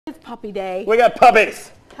puppy day. We got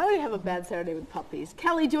puppies. How do you have a bad Saturday with puppies?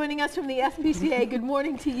 Kelly joining us from the SPCA. Good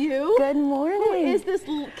morning to you. Good morning. Who is this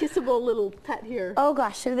kissable little pet here? Oh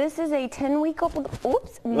gosh, so this is a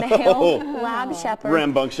 10-week-old, male lab shepherd.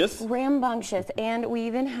 Rambunctious. Rambunctious, and we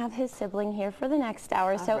even have his sibling here for the next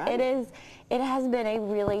hour. So right. It has been a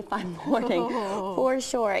really fun morning for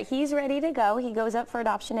sure. He's ready to go. He goes up for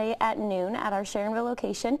adoption day at noon at our Sharonville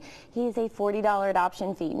location. He's a $40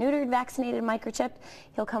 adoption fee. Neutered, vaccinated, microchipped.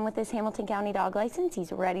 He'll come with his Hamilton County dog license.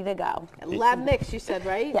 He's ready to go. Lab mix, you said,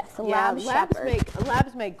 right? Yes, lab shepherd.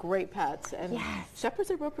 Labs make great pets, and yes.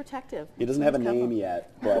 Shepherds are real protective. He doesn't have a name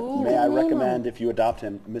yet, but may I recommend if you adopt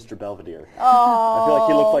him, Mr. Belvedere. Oh, I feel like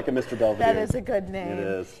he looks like a Mr. Belvedere. that is a good name. It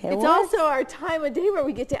is. It's also our time of day where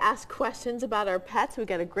we get to ask questions about our pets. We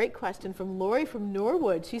got a great question from Lori from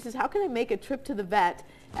Norwood. She says, how can I make a trip to the vet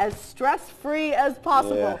as stress-free as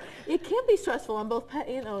possible? Yeah. It can be stressful on both pet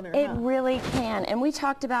and owner. It really can. And we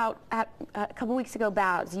talked about a couple weeks ago,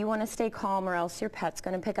 baths. You want to stay calm or else your pet's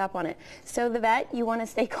going to pick up on it. So the vet, you want to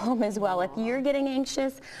stay calm as well. If you're getting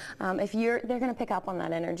anxious, they're going to pick up on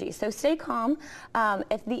that energy. So stay calm.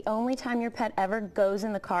 If the only time your pet ever goes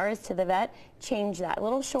in the car is to the vet, change that.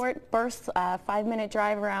 Little short bursts, 5-minute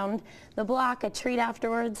drive around the block, a treat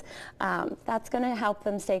afterwards. That's going to help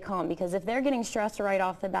them stay calm, because if they're getting stressed right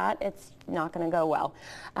off the bat, it's not going to go well.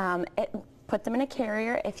 Put them in a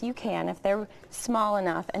carrier if you can, if they're small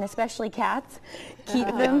enough, and especially cats, keep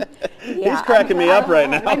them. Yeah, He's cracking me up right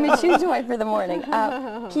now. I'm a chew toy for the morning.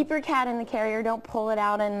 Keep your cat in the carrier. Don't pull it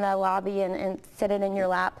out in the lobby and sit it in your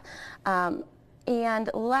lap. And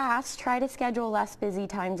last, try to schedule less busy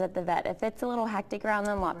times at the vet. If it's a little hectic around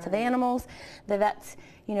them, lots of animals, the vet's,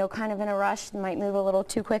 kind of in a rush, might move a little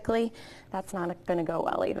too quickly, that's not going to go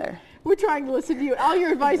well either. We're trying to listen to you. All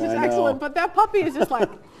your advice is excellent, but that puppy is just like,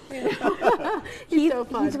 he's so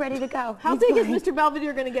fun. He's ready to go. How big is Mr.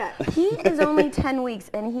 Belvedere going to get? He is only 10 weeks,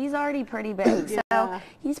 and he's already pretty big. So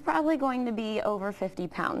he's probably going to be over 50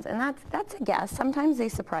 pounds, and that's a guess. Sometimes they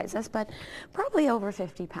surprise us, but probably over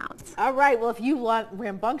 50 pounds. All right. Well, if you want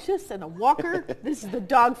Rambunctious and a walker, this is the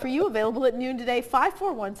dog for you. Available at noon today,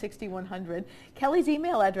 541-6100. Kelly's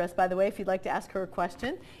email address, by the way, if you'd like to ask her a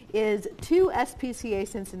question, is to SPCA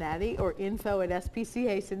Cincinnati or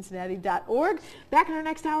info@spcacincinnati.org. Back in our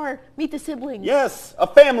next hour, meet the siblings. Yes, a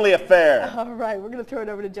family affair. All right. We're going to throw it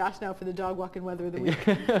over to Josh now for the dog walking weather of the week.